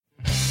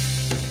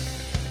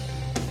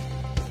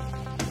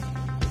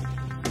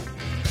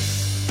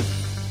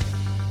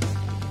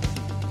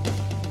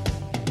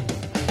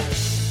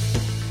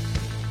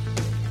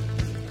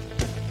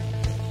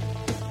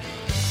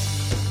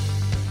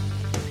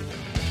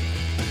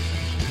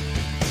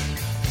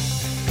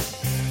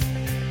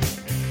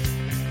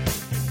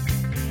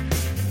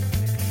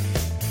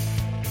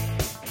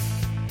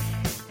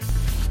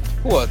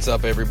What's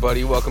up,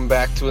 everybody? Welcome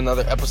back to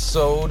another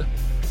episode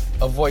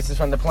of Voices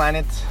from the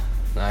Planet.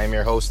 I'm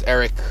your host,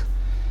 Eric.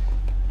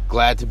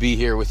 Glad to be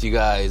here with you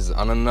guys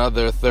on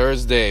another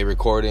Thursday,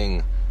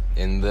 recording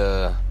in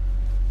the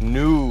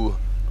new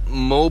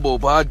mobile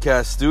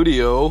podcast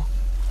studio.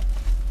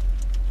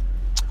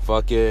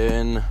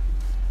 Fucking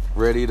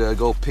ready to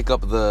go pick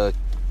up the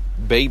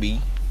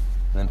baby,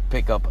 then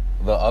pick up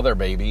the other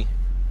baby,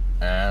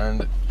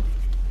 and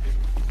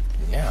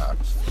yeah,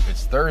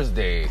 it's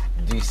Thursday,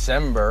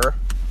 December,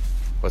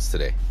 what's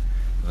today?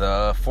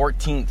 The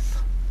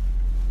 14th.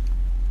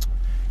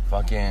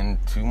 Fucking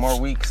 2 more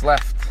weeks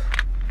left.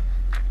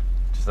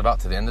 Just about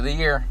to the end of the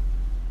year.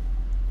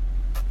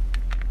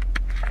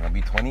 It'll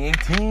be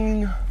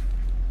 2018.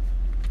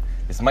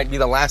 This might be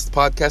the last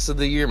podcast of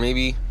the year.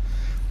 Maybe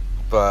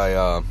if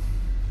I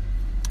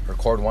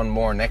record one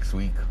more next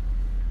week,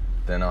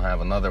 then I'll have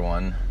another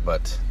one.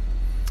 But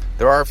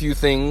there are a few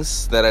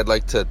things that I'd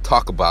like to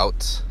talk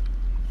about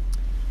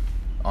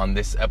on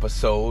this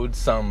episode.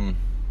 Some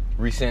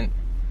recent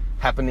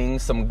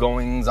happenings, some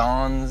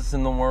goings-ons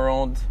in the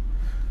world,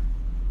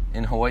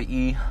 in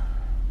Hawaii.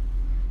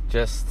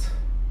 Just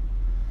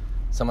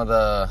some of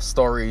the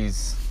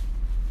stories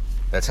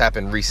that's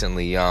happened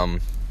recently.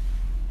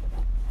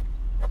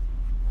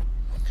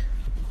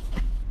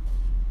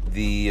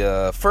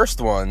 The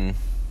first one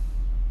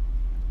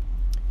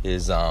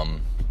is the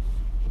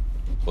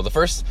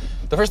first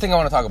thing I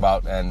want to talk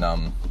about,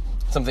 and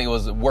something that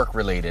was work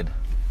related.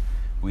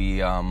 We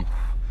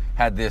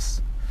had this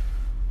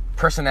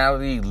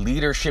personality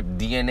leadership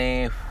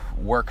DNA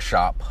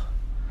workshop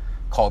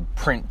called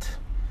Print,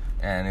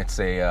 and it's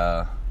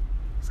kind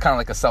of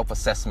like a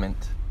self-assessment.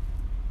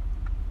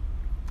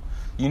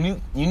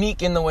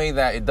 Unique in the way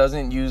that it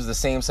doesn't use the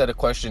same set of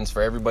questions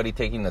for everybody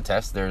taking the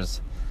test.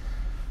 There's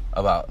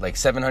about like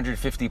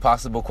 750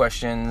 possible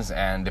questions,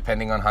 and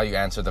depending on how you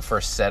answer the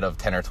first set of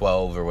 10 or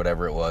 12 or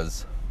whatever it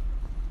was,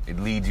 it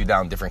leads you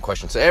down different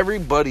questions. So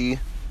everybody's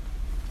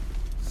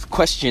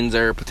questions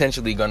are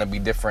potentially going to be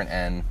different,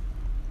 and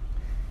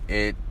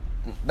it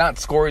not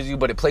scores you,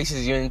 but it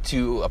places you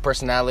into a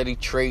personality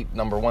trait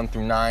number 1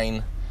 through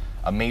 9,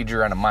 a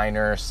major and a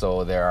minor.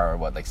 So there are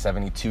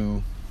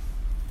 72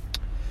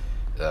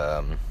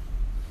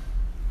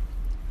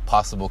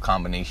 possible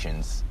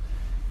combinations,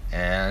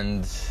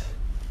 and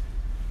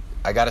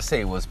I gotta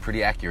say it was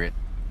pretty accurate.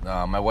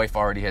 My wife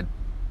already had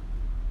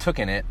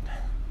taken it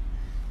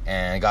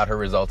and got her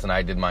results, and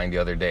I did mine the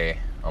other day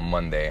on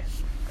Monday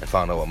and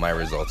found out what my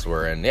results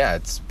were. And yeah,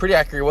 it's pretty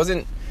accurate. It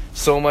wasn't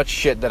so much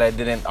shit that I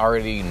didn't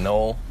already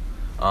know.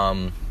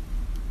 I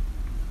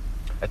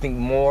think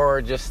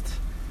more just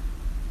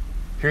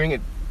hearing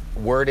it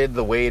worded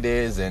the way it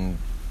is, and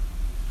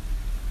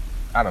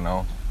I don't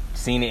know,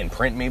 seeing it in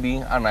print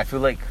maybe. I don't know, I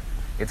feel like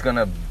it's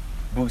gonna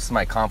boost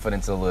my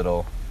confidence a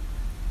little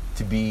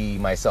to be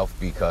myself,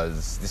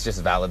 because this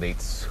just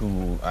validates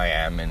who I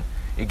am, and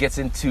it gets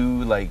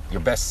into like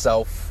your best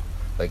self,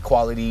 like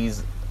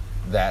qualities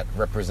that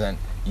represent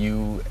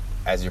you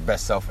as your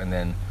best self, and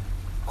then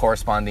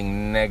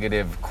corresponding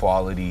negative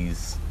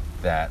qualities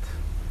that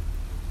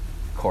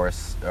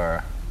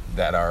are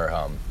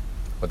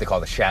what they call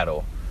the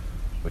shadow,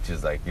 which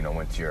is like, you know,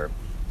 once you're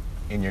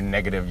in your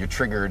negative, you're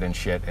triggered and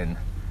shit, and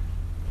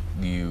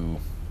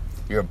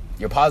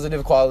your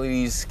positive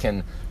qualities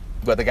can,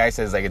 but the guy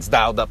says, like, it's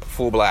dialed up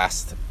full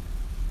blast,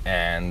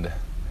 and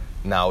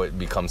now it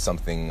becomes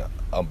something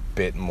a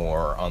bit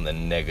more on the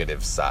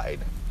negative side.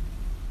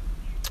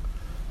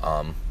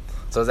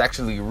 So it's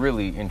actually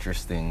really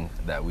interesting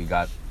that we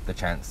got the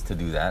chance to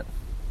do that.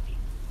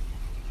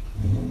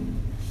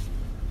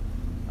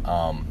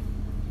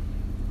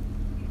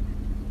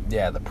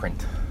 Yeah, the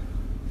Print.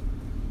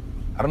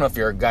 I don't know if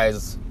your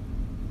guys'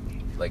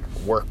 like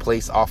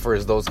workplace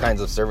offers those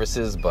kinds of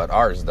services, but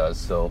ours does.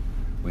 So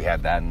we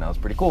had that, and that was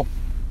pretty cool.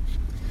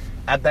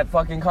 At that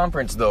fucking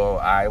conference, though,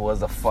 I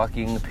was a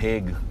fucking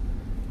pig.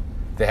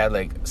 They had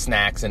like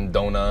snacks and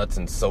donuts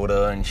and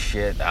soda and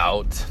shit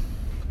out.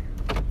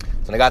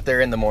 So when I got there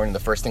in the morning, the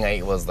first thing I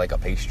ate was like a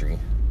pastry,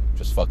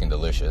 just fucking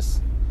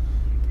delicious.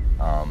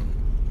 And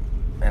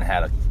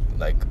had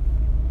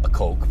a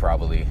Coke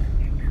probably.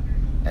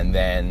 And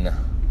then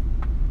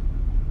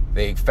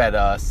they fed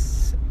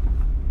us,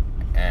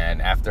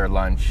 and after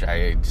lunch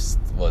I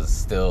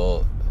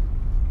still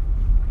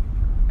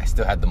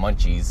had the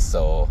munchies,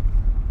 so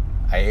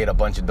I ate a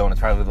bunch of donuts,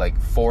 probably like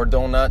 4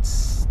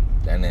 donuts,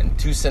 and then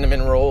 2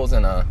 cinnamon rolls,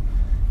 and a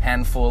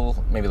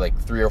handful, maybe like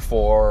 3 or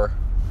 4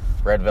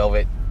 red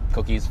velvet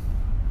cookies.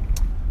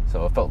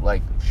 So it felt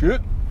like shit.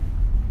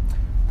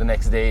 The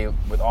next day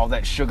with all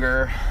that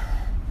sugar,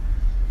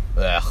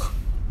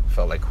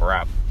 felt like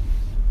crap.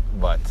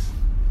 But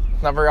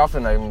not very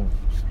often I'm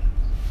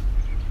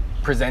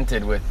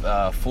presented with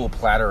a full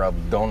platter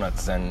of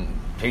donuts and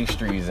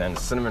pastries and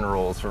cinnamon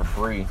rolls for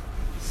free.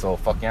 So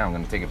fuck yeah, I'm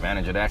gonna take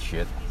advantage of that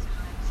shit.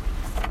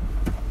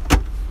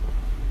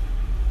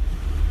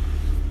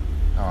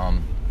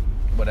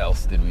 What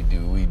else did we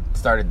do? We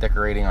started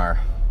decorating our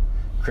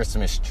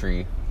Christmas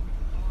tree.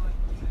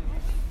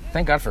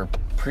 Thank God for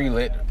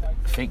pre-lit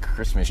fake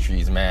Christmas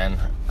trees, man.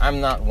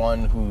 I'm not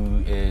one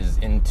who is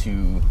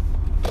into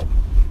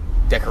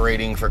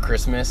decorating for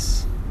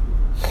Christmas.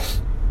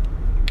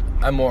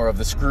 I'm more of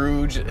the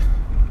Scrooge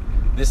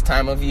this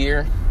time of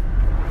year.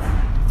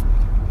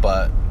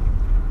 But,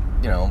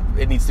 you know,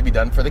 it needs to be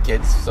done for the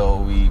kids. So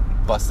we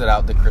busted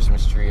out the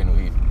Christmas tree,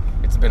 and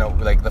it's been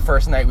like the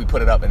first night we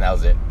put it up, and that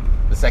was it.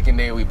 The second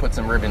day we put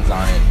some ribbons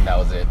on it, and that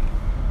was it.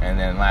 And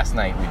then last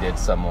night we did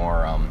some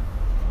more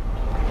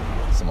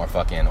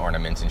fucking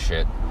ornaments and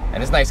shit.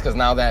 And it's nice because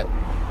now that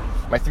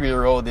my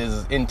 3-year-old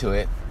is into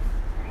it,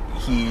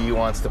 he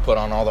wants to put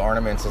on all the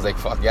ornaments. I was like,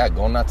 fuck yeah,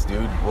 go nuts,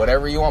 dude.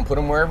 Whatever you want, put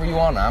him wherever you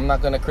want. I'm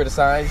not going to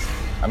criticize.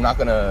 I'm not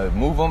going to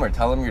move him or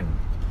tell him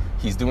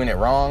he's doing it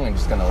wrong. I'm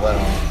just going to let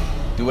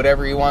him do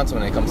whatever he wants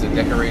when it comes to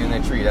decorating the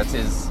tree. That's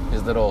his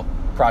little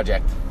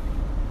project.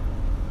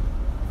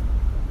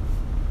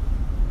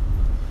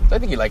 So I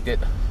think he liked it.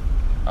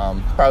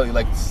 Probably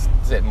likes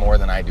it more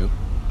than I do.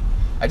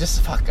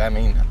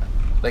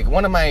 Like,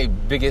 one of my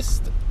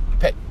biggest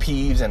pet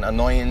peeves and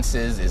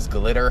annoyances is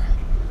glitter.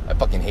 I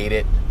fucking hate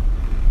it.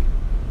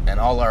 And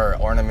all our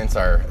ornaments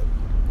are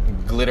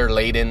glitter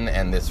laden,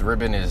 and this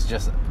ribbon is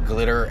just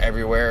glitter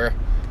everywhere.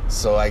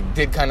 So I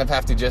did kind of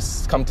have to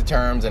just come to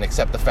terms and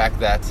accept the fact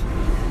that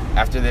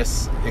after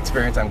this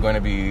experience, I'm going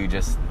to be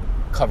just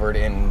covered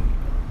in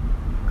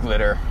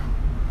glitter.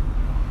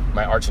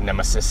 My arch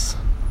nemesis.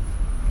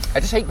 I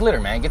just hate glitter,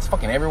 man. It gets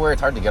fucking everywhere.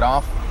 It's hard to get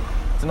off.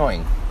 It's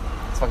annoying.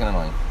 It's fucking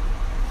annoying.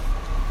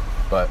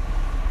 But,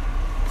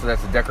 so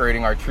that's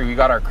decorating our tree. We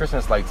got our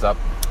Christmas lights up.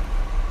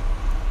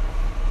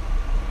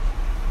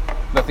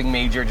 Nothing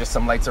major, just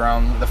some lights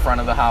around the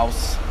front of the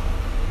house,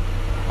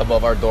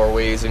 above our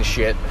doorways and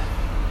shit.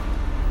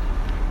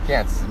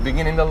 Yeah, it's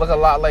beginning to look a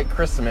lot like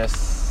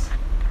Christmas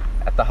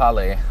at the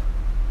Halle.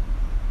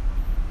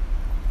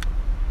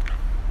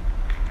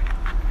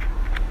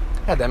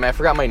 God damn it, I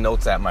forgot my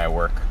notes at my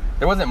work.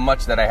 There wasn't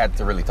much that I had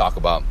to really talk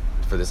about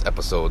for this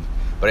episode,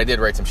 but I did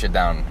write some shit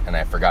down, and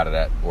I forgot it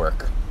at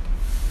work.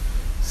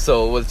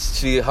 So let's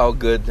see how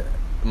good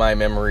my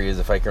memory is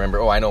if I can remember.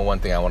 Oh, I know one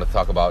thing I want to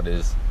talk about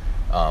is,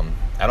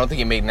 I don't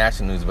think it made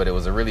national news, but it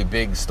was a really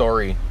big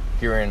story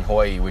here in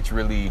Hawaii, which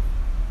really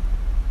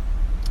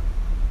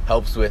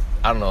helps with,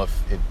 I don't know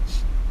if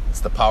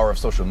it's the power of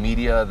social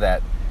media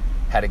that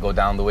had it go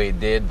down the way it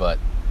did, but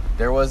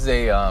there was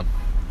a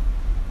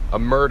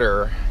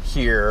murder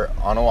here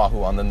on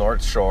Oahu on the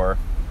North Shore.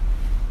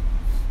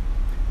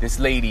 This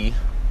lady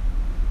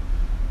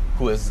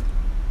who was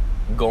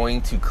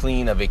going to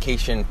clean a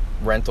vacation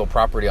rental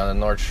property on the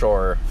North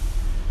Shore,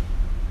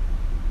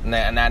 and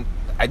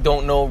I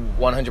don't know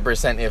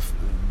 100%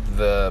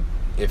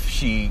 if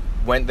she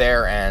went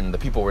there and the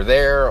people were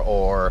there,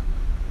 or,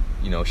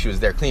 you know, she was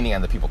there cleaning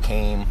and the people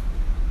came.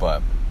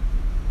 But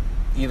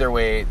either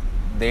way,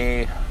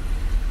 they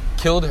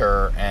killed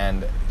her,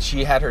 and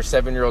she had her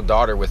 7-year-old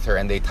daughter with her,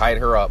 and they tied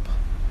her up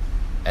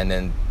and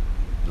then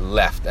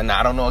left. And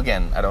I don't know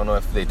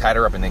if they tied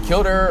her up and then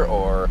killed her,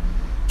 or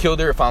killed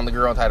her, found the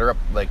girl and tied her up.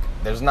 Like,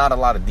 there's not a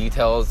lot of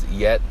details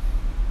yet,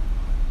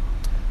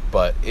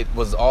 but it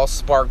was all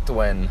sparked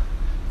when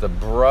the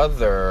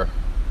brother-in-law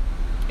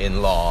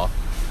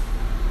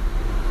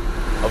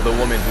of the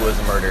woman who was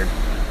murdered,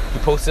 he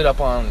posted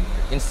up on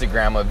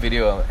Instagram a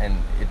video, and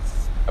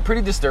it's a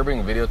pretty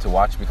disturbing video to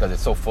watch because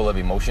it's so full of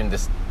emotion.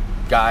 This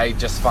guy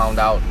just found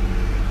out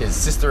his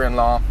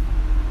sister-in-law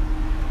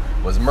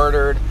was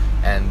murdered,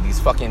 and these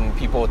fucking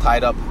people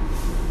tied up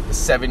his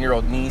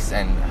 7-year-old niece,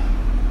 and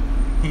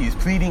he's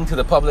pleading to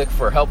the public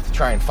for help to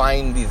try and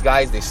find these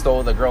guys. They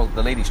stole the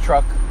lady's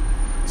truck,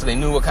 so they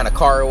knew what kind of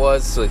car it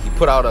was. So he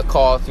put out a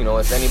call, you know,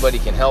 if anybody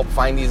can help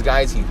find these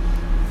guys. He,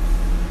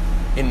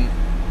 in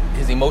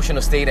his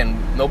emotional state,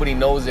 and nobody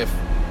knows if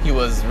he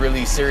was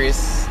really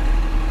serious,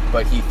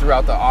 but he threw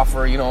out the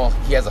offer, you know,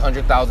 he has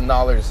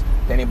 $100,000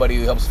 to anybody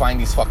who helps find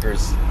these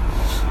fuckers.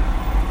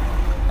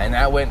 And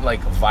that went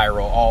like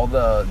viral. All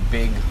the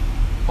big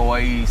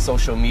Hawaii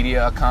social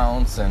media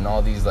accounts and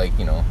all these, like,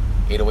 you know,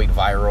 808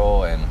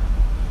 viral and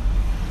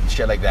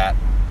shit like that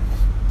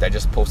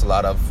just post a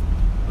lot of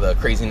the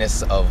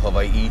craziness of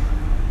Hawaii.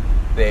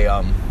 They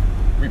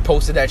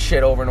reposted that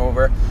shit over and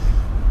over.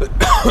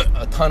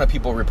 A ton of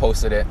people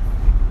reposted it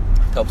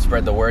to help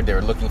spread the word. They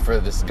were looking for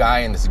this guy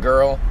and this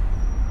girl,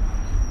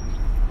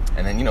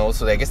 and then, you know,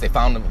 so I guess they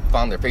found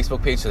their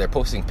Facebook page, so they're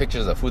posting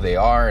pictures of who they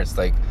are. It's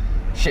like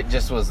shit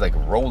just was like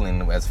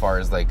rolling as far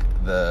as like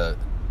the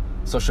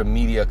social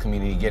media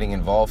community getting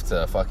involved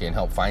to fucking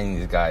help find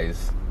these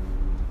guys.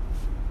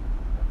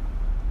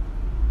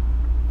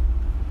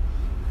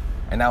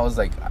 And that was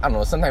like, I don't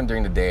know, sometime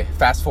during the day.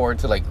 Fast forward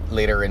to like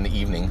later in the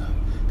evening,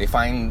 they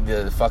find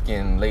the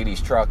fucking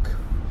lady's truck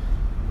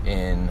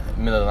in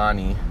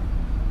Mililani,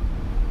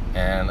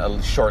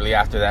 and shortly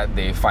after that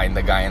they find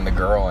the guy and the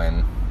girl.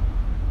 And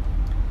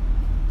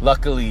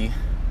luckily,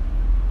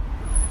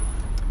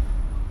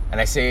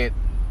 and I say it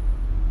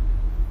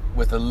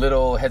with a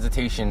little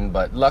hesitation,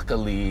 but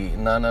luckily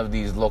none of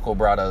these local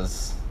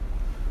bradas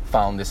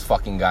found this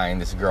fucking guy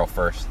and this girl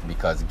first,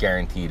 because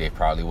guaranteed they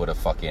probably would have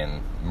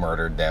fucking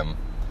murdered them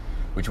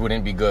which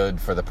wouldn't be good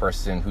for the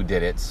person who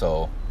did it.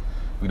 So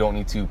we don't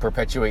need to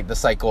perpetuate the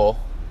cycle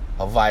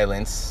of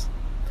violence.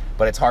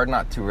 But it's hard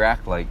not to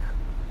react like,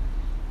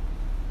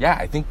 yeah,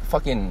 I think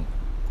fucking,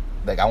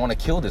 like, I want to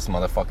kill this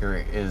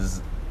motherfucker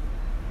is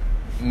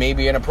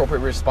maybe an appropriate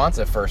response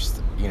at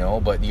first, you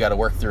know, but you got to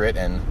work through it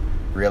and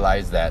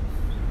realize that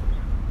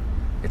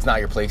it's not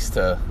your place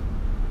to,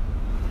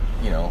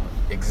 you know,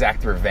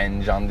 exact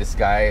revenge on this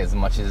guy as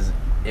much as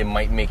it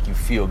might make you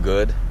feel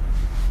good.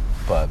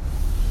 But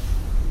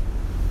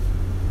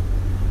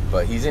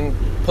he's in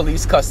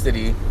police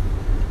custody.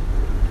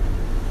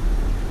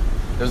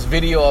 There's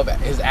video of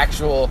his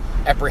actual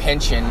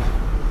apprehension,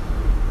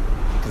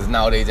 because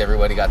nowadays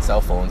everybody got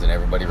cell phones and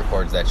everybody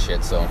records that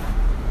shit. So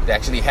they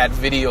actually had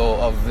video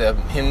of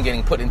him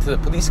getting put into the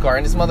police car,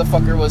 and this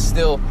motherfucker was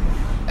still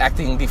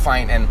acting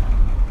defiant. And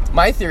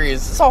my theory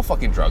is it's all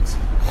fucking drugs.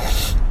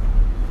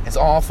 It's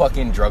all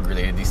fucking drug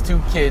related. These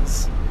two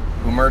kids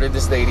who murdered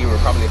this lady were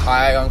probably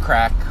high on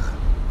crack,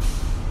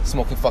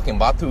 smoking fucking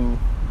batu,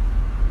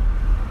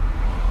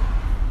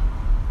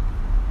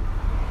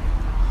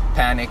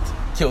 panicked,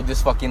 killed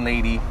this fucking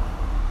lady,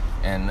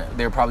 and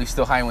they were probably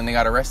still high when they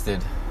got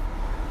arrested.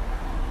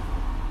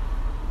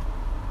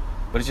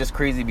 But it's just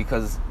crazy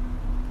because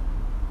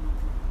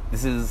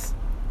this is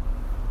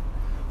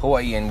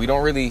Hawaii, and we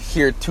don't really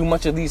hear too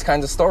much of these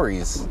kinds of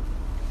stories,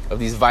 of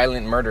these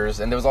violent murders.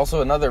 And there was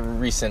also another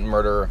recent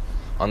murder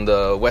on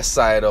the west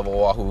side of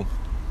Oahu,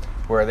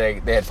 where they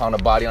had found a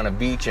body on a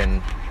beach,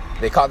 and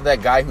they caught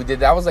that guy who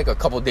did that. Was like a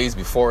couple days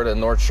before the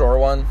North Shore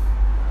one,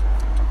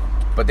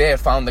 but they had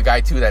found the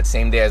guy too that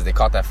same day as they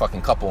caught that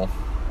fucking couple.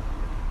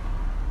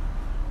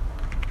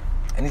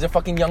 And these are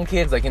fucking young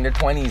kids, like in their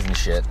 20s and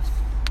shit.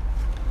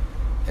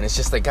 And it's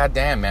just like,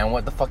 goddamn, man,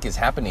 what the fuck is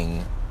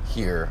happening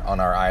here on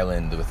our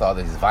island with all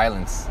this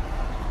violence?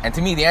 And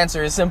to me, the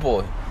answer is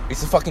simple.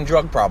 It's a fucking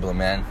drug problem,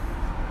 man.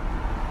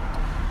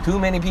 Too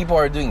many people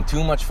are doing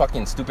too much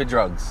fucking stupid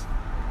drugs,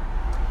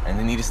 and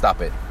they need to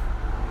stop it.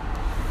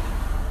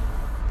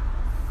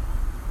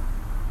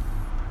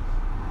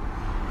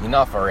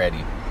 Enough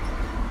already.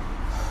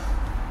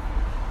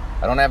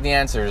 I don't have the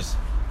answers,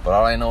 but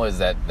all I know is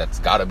that that's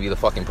gotta be the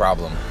fucking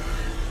problem.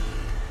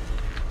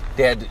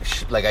 They had,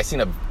 like, I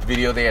seen a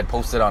video they had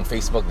posted on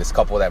Facebook, this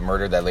couple that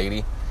murdered that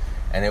lady,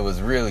 and it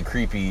was really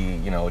creepy,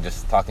 you know,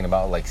 just talking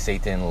about, like,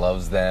 Satan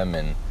loves them,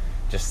 and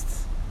just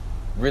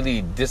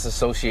really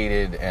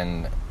disassociated,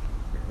 and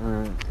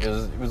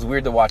it was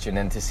weird to watch. And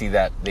then to see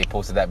that they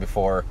posted that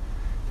before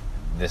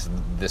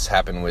this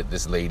happened with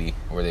this lady,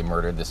 where they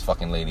murdered this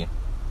fucking lady.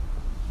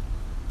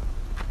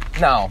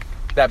 Now,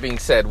 that being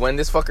said, when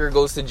this fucker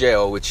goes to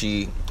jail, which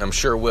he, I'm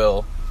sure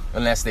will,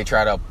 unless they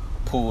try to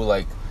pull,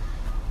 like,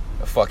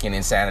 a fucking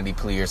insanity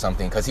plea or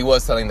something, because he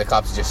was telling the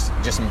cops, just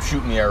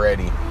shoot me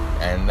already,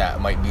 and that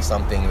might be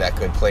something that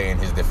could play in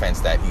his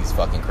defense, that he's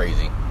fucking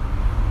crazy.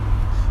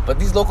 But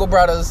these local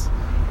brothers,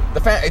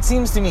 it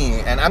seems to me,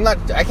 and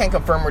I can't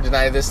confirm or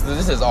deny this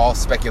is all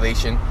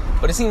speculation,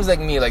 but it seems like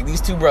me, like these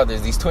two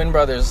brothers, these twin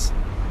brothers,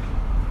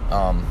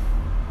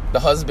 the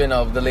husband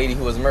of the lady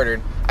who was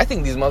murdered, I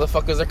think these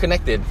motherfuckers are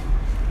connected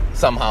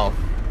somehow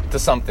to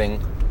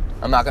something.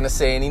 I'm not gonna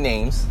say any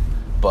names,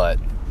 but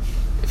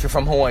if you're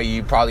from Hawaii,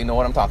 you probably know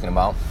what I'm talking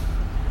about.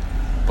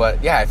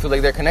 But yeah, I feel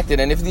like they're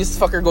connected. And if this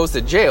fucker goes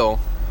to jail,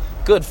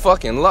 good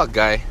fucking luck,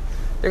 guy.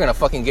 They're gonna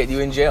fucking get you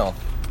in jail.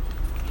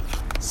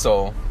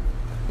 So,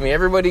 I mean,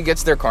 everybody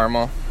gets their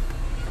karma.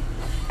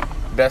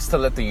 Best to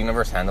let the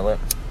universe handle it.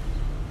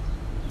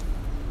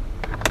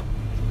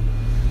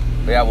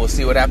 But yeah, we'll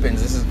see what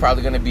happens. This is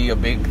probably gonna be a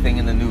big thing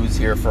in the news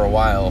here for a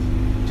while,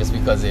 just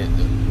because it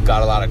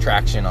got a lot of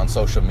traction on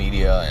social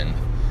media, and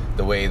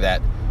the way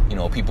that, you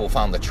know, people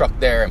found the truck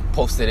there and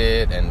posted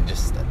it, and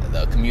just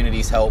the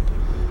community's help.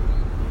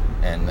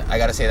 And I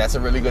gotta say, that's a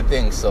really good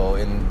thing. So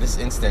in this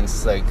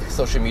instance, like,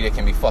 social media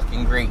can be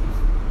fucking great.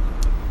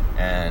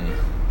 And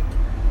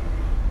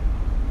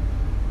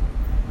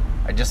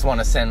I just want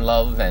to send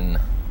love and,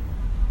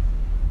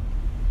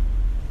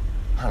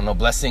 I don't know,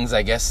 blessings,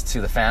 I guess,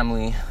 to the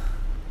family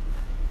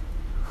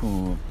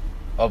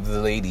of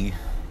the lady,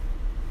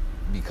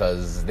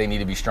 because they need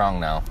to be strong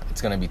now.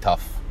 It's gonna be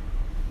tough.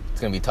 It's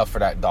gonna be tough for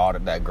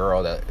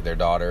their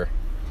daughter.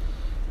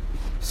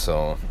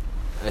 So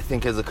I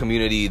think as a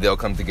community, they'll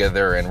come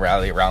together and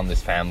rally around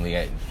this family.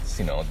 It's,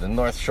 you know, the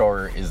North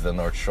Shore is the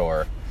North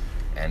Shore,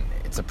 and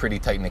it's a pretty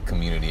tight-knit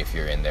community if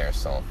you're in there.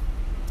 So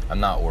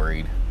I'm not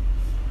worried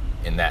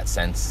in that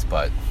sense,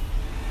 but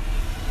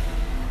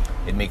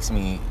it makes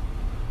me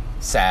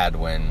sad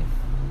when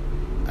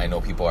I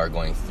know people are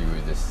going through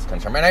this kind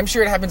of time. And I'm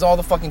sure it happens all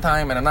the fucking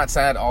time, and I'm not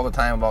sad all the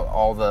time about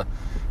all the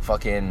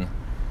fucking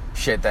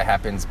shit that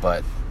happens,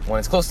 but when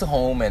it's close to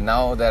home, and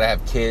now that I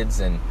have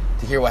kids, and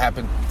to hear what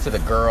happened to the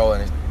girl,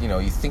 and, you know,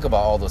 you think about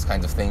all those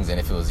kinds of things, and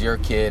if it was your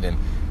kid, and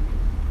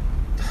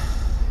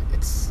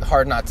it's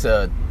hard not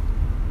to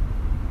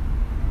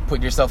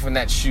put yourself in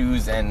that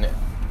shoes and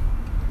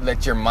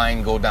let your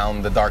mind go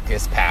down the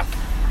darkest path.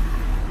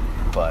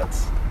 But,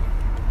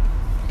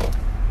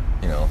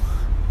 you know,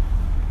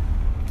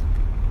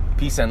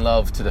 peace and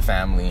love to the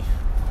family.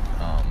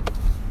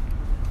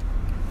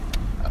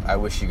 I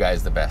wish you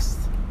guys the best.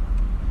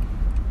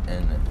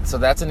 And so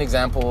that's an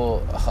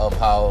example of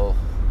how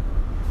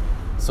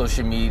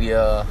social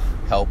media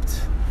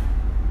helped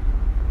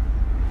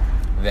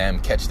them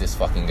catch this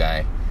fucking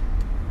guy.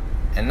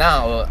 And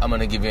now I'm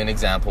gonna give you an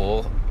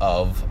example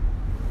of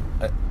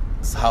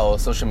how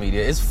social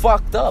media is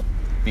fucked up,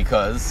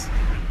 because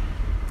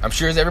I'm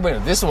sure as everybody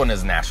knows, this one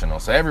is national,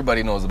 so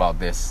everybody knows about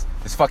this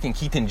fucking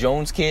Keaton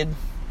Jones kid.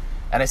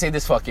 And I say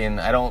this fucking,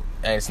 and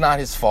it's not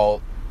his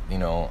fault,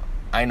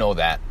 I know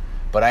that,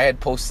 but I had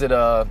posted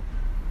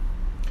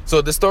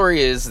so the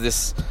story is,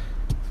 this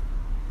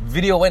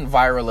video went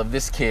viral of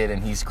this kid,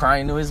 and he's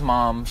crying to his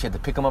mom. She had to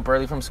pick him up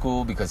early from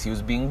school because he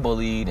was being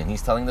bullied, and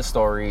he's telling the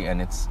story,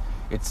 and it's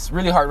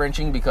really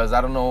heart-wrenching, because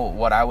I don't know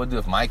what I would do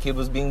if my kid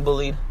was being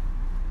bullied.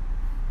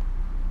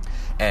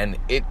 And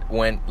it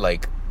went,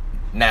 like,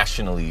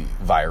 nationally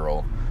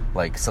viral.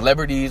 Like,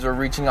 celebrities were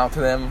reaching out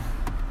to them,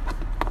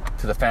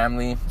 to the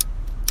family.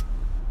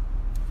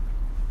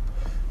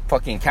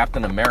 Fucking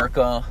Captain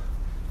America,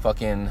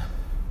 fucking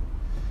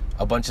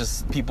a bunch of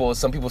people,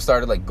 some people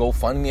started like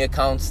GoFundMe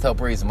accounts to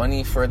help raise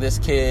money for this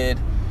kid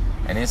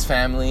and his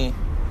family.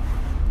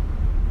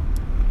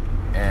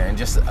 And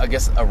just, I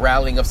guess, a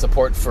rallying of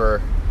support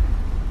for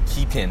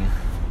Keaton.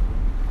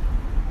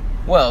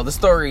 Well, the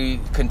story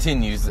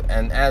continues,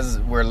 and as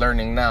we're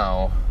learning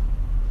now,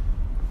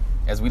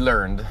 as we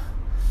learned,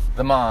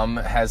 the mom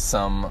has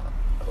some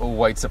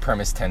white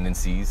supremacist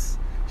tendencies.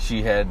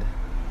 She had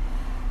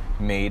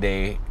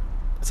made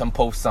some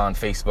posts on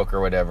Facebook or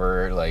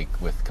whatever, like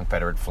with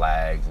Confederate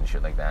flags and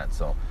shit like that.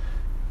 So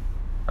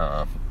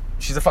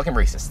she's a fucking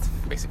racist,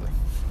 basically.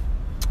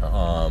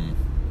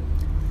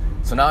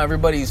 So now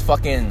everybody's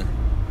fucking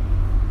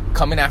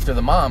coming after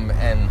the mom,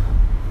 and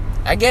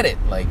I get it,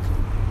 like,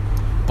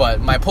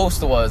 but my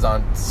post was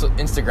on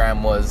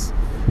Instagram was,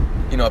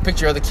 a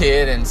picture of the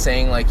kid and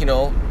saying, like,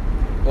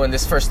 when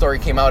this first story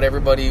came out,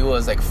 everybody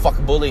was like, fuck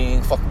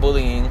bullying,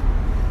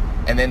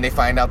 and then they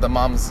find out the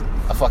mom's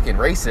a fucking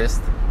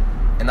racist.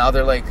 And now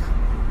they're like,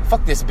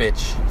 fuck this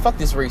bitch. Fuck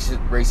this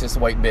racist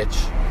white bitch.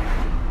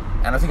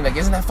 And I'm thinking, like,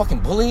 isn't that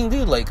fucking bullying,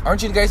 dude? Like,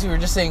 aren't you the guys who were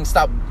just saying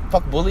stop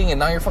fuck bullying, and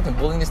now you're fucking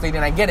bullying this lady?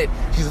 And I get it.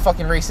 She's a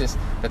fucking racist.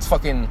 That's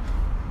fucking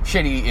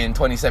shitty in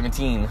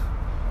 2017.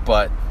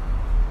 But,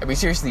 I mean,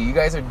 seriously, you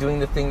guys are doing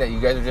the thing that you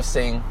guys are just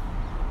saying,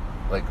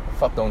 like,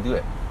 fuck, don't do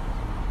it.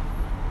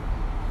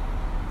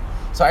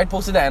 So I had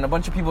posted that, and a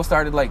bunch of people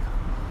started, like,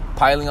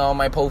 piling on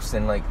my posts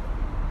and, like,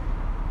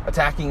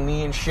 attacking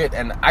me and shit.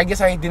 And I guess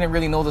I didn't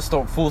really know the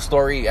full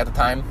story at the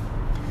time.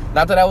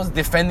 Not that I was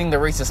defending the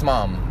racist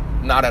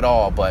mom, not at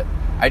all, but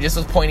I just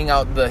was pointing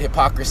out the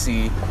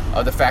hypocrisy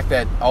of the fact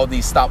that all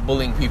these stop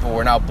bullying people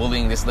were now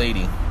bullying this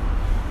lady.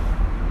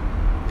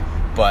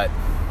 But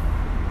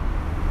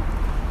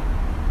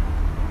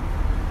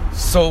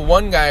so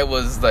one guy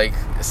was like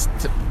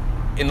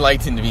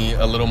enlightened me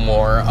a little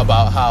more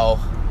about how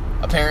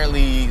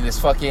apparently this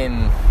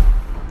fucking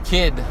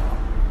kid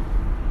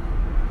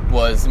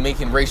was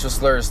making racial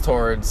slurs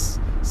towards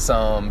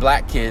some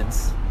black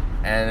kids,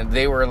 and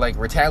they were like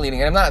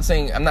retaliating. And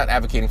I'm not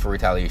advocating for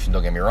retaliation,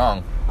 don't get me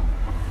wrong,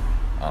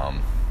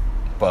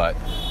 but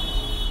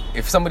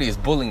if somebody is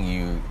bullying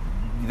you,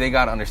 they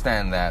gotta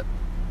understand that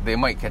they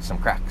might catch some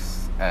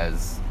cracks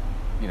as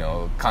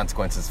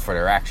consequences for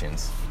their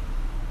actions.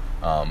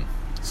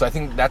 So I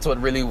think that's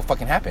what really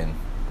fucking happened,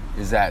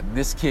 is that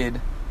this kid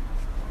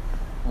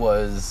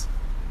was,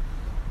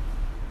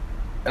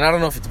 and I don't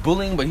know if it's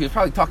bullying, but he was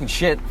probably talking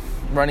shit,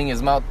 running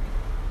his mouth.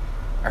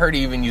 I heard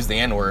he even used the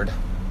N-word,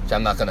 which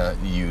I'm not gonna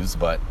use,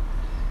 but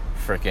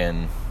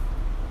freaking,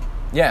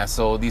 yeah,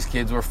 so these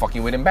kids were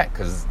fucking with him back,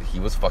 because he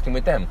was fucking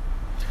with them.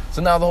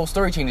 So now the whole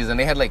story changes, and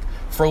they had, like,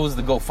 froze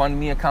the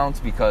GoFundMe accounts,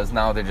 because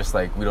now they're just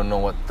like, we don't know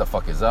what the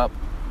fuck is up.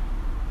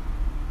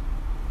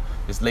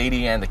 This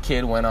lady and the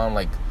kid went on,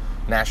 like,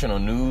 national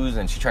news,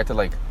 and she tried to,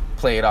 like,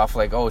 play it off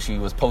like, oh, she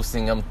was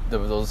posting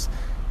those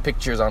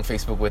pictures on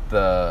Facebook with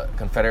the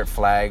Confederate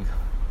flag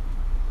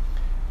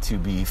to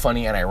be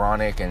funny and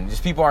ironic, and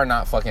just people are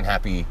not fucking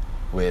happy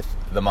with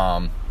the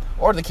mom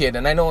or the kid.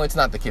 And I know it's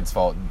not the kid's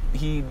fault.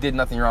 He did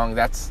nothing wrong.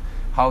 That's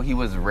how he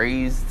was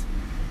raised.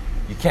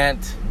 You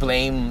can't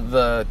blame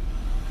the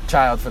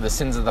child for the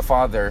sins of the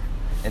father.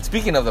 And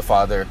speaking of the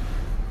father,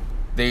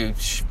 they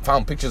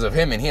found pictures of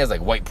him, and he has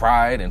like white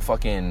pride and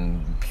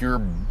fucking pure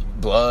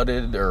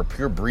blooded or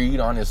pure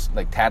breed on his,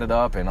 like, tatted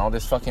up and all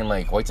this fucking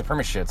like white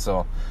supremacist shit.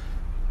 So,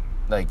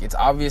 like, it's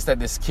obvious that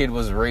this kid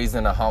was raised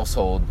in a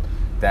household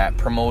that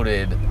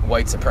promoted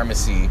white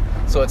supremacy.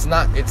 So it's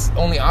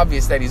only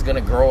obvious that he's gonna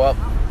grow up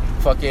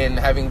fucking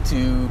having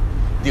to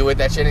deal with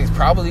that shit. And he's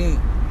probably,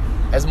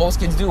 as most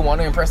kids do, want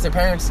to impress their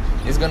parents,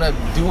 is gonna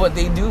do what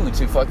they do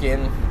to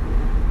fucking,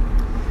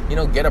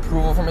 get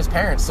approval from his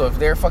parents. So if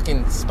they're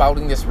fucking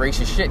spouting this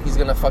racist shit, he's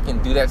gonna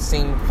fucking do that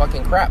same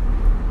fucking crap.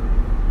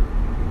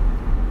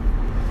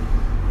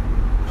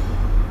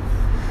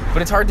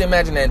 But it's hard to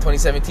imagine that in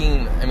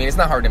 2017, I mean, it's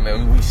not hard to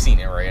imagine, we've seen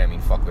it, right? I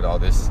mean, fuck with all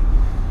this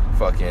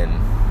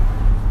fucking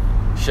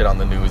shit on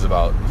the news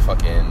about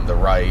fucking the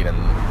right and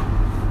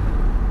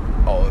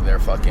oh, they're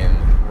fucking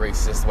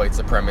racist, white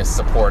supremacist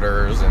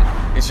supporters, and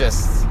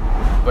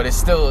but it's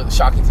still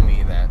shocking to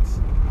me that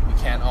we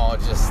can't all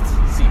just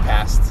see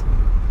past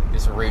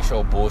this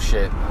racial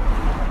bullshit.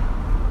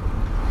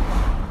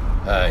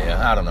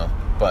 I don't know,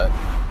 but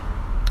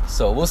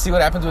so we'll see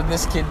what happens with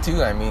this kid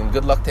too. I mean,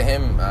 good luck to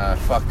him.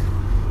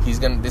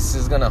 This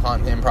is gonna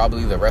haunt him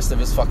probably the rest of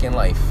his fucking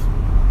life.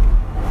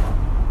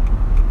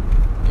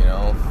 You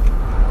know.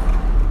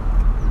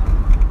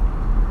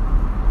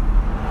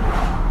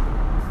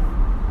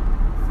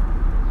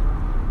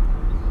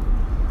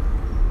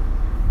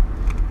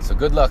 So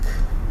good luck,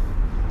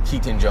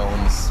 Keaton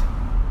Jones,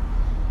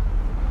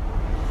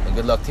 and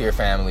good luck to your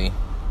family.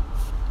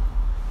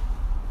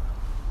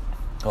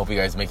 Hope you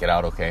guys make it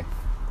out okay.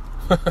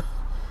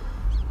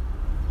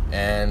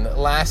 And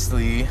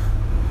lastly,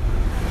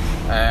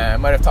 I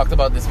might have talked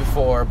about this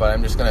before, but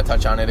I'm just going to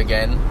touch on it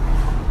again.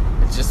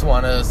 I just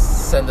want to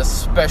send a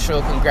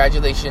special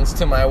congratulations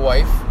to my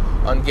wife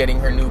on getting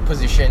her new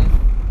position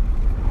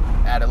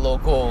at a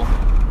local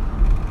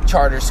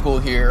charter school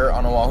here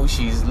on Oahu.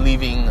 She's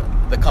leaving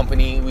the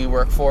company we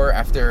work for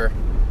after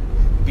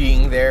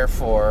being there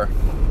for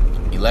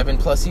 11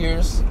 plus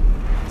years.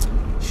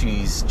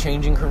 She's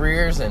changing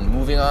careers and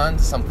moving on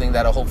to something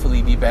that'll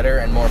hopefully be better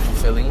and more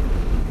fulfilling.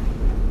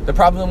 The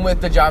problem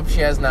with the job she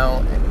has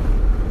now,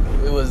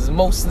 it was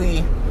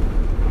mostly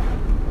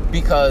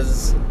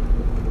because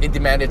it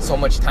demanded so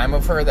much time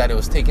of her that it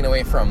was taken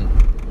away from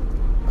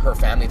her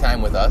family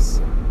time with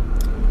us.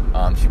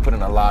 She put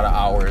in a lot of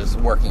hours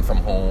working from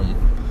home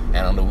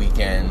and on the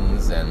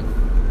weekends, and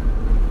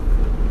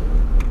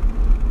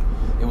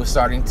it was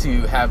starting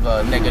to have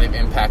a negative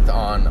impact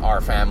on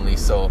our family.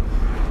 So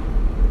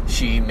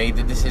she made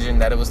the decision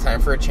that it was time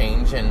for a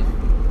change, and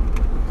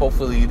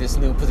hopefully this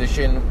new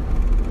position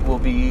will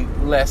be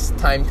less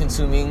time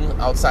consuming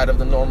outside of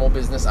the normal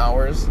business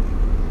hours.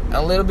 And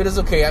a little bit is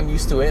okay, I'm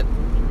used to it,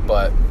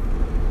 but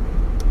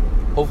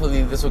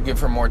hopefully this will give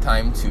her more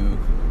time to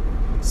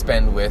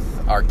spend with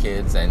our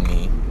kids and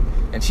me.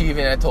 And she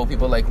even had told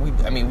people, like,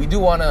 we do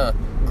want to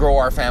grow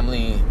our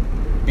family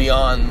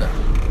beyond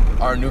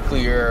our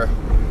nuclear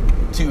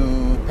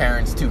 2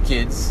 parents, 2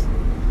 kids.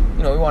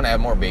 You know, we want to have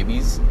more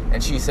babies.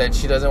 And she said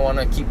she doesn't want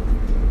to keep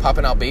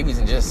popping out babies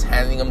and just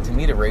handing them to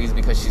me to raise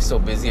because she's so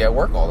busy at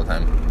work all the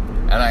time.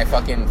 And I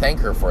fucking thank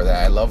her for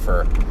that. I love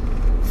her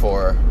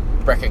for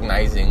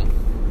recognizing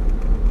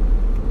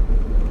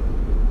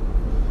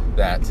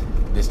that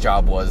this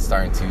job was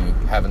starting to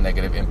have a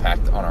negative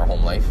impact on our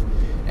home life,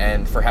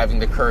 and for having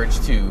the courage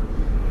to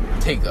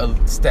take a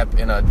step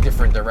in a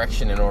different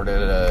direction in order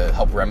to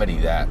help remedy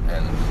that.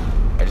 And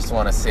I just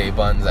want to say,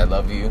 Buns, I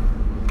love you.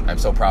 I'm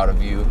so proud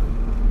of you,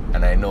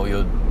 and I know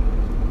you'll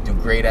do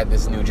great at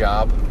this new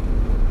job.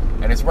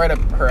 And it's right up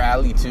her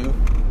alley too.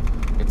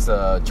 It's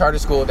a charter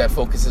school that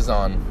focuses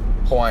on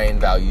Hawaiian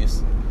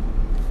values,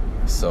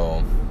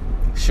 so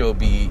she'll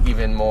be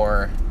even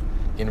more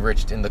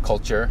enriched in the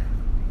culture,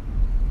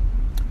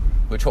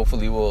 which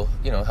hopefully will,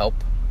 help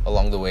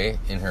along the way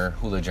in her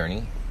hula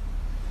journey.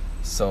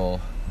 So,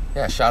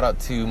 yeah, shout out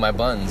to my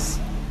Buns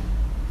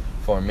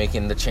for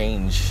making the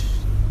change.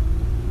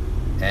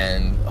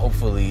 And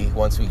hopefully,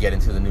 once we get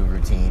into the new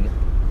routine,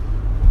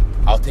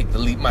 I'll take the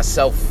leap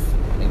myself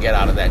and get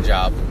out of that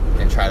job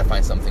and try to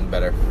find something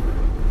better.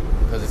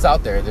 Because it's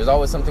out there. There's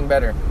always something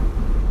better.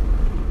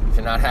 If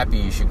you're not happy,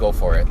 you should go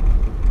for it.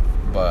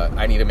 But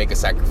I need to make a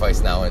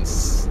sacrifice now and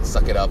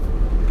suck it up,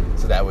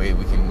 so that way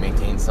we can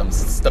maintain some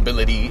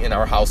stability in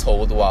our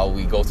household while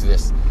we go through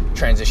this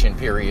transition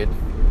period.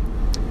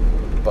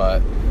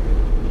 But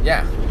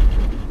yeah,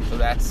 so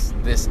that's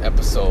this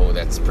episode.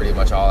 That's pretty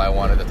much all I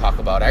wanted to talk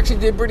about. I actually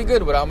did pretty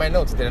good without my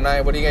notes, didn't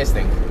I? What do you guys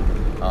think?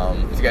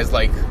 If you guys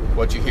like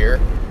what you hear,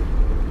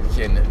 you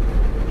can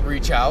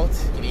reach out,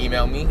 you can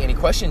email me any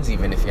questions,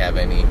 even if you have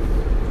any.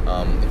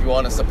 If you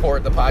want to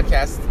support the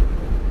podcast,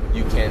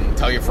 you can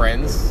tell your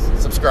friends,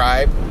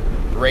 subscribe,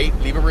 rate,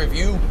 leave a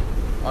review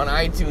on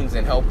iTunes,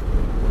 and help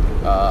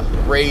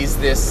raise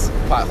this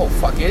pot. Oh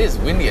fuck, it is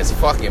windy as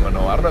fuck,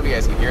 Imano. I don't know if you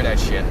guys can hear that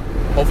shit.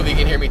 Hopefully you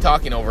can hear me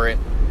talking over it.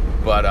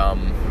 But yeah,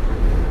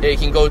 you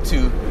can go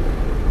to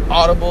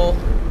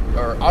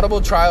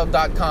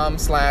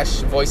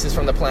audibletrial.com/voices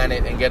from the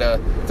planet and get a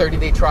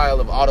 30-day trial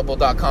of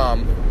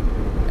audible.com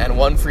and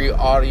 1 free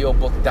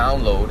audiobook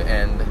download.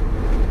 And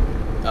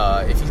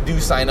if you do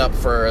sign up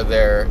for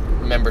their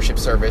membership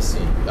service,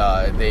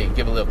 they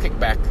give a little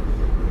kickback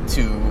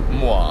to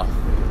moi,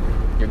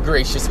 your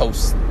gracious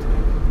host.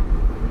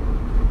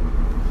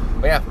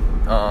 But yeah,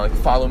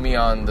 follow me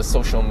on the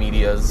social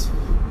medias,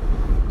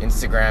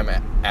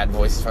 Instagram at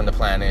Voices from the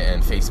Planet,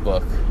 and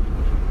Facebook,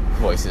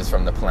 Voices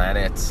from the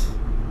Planet.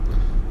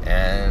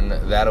 And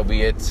that'll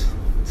be it.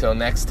 Till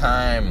next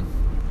time,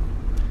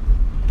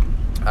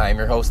 I'm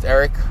your host,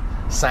 Eric,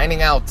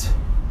 signing out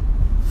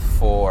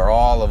for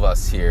all of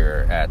us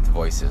here at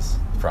Voices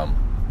from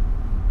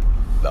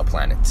the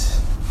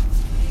Planet.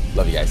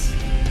 Love you guys.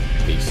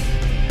 Peace.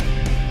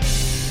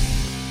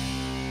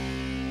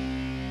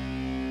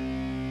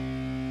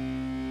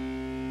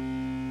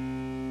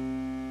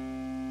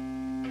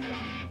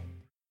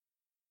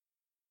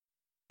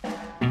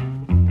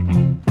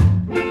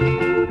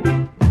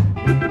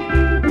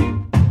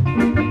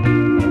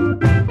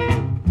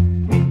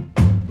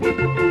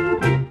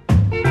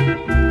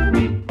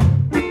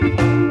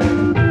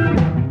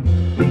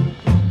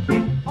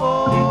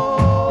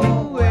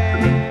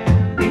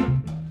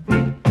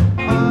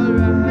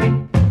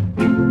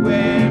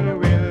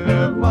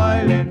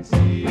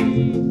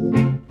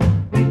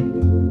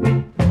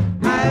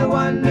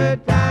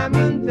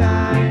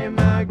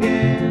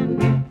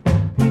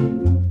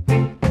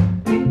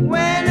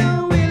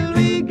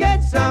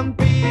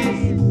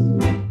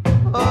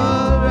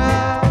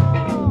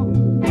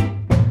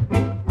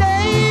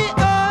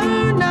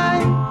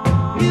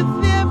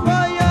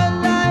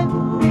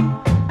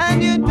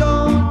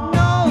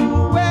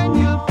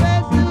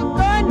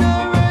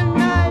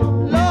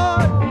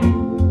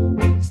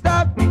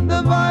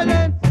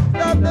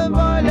 at the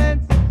bar.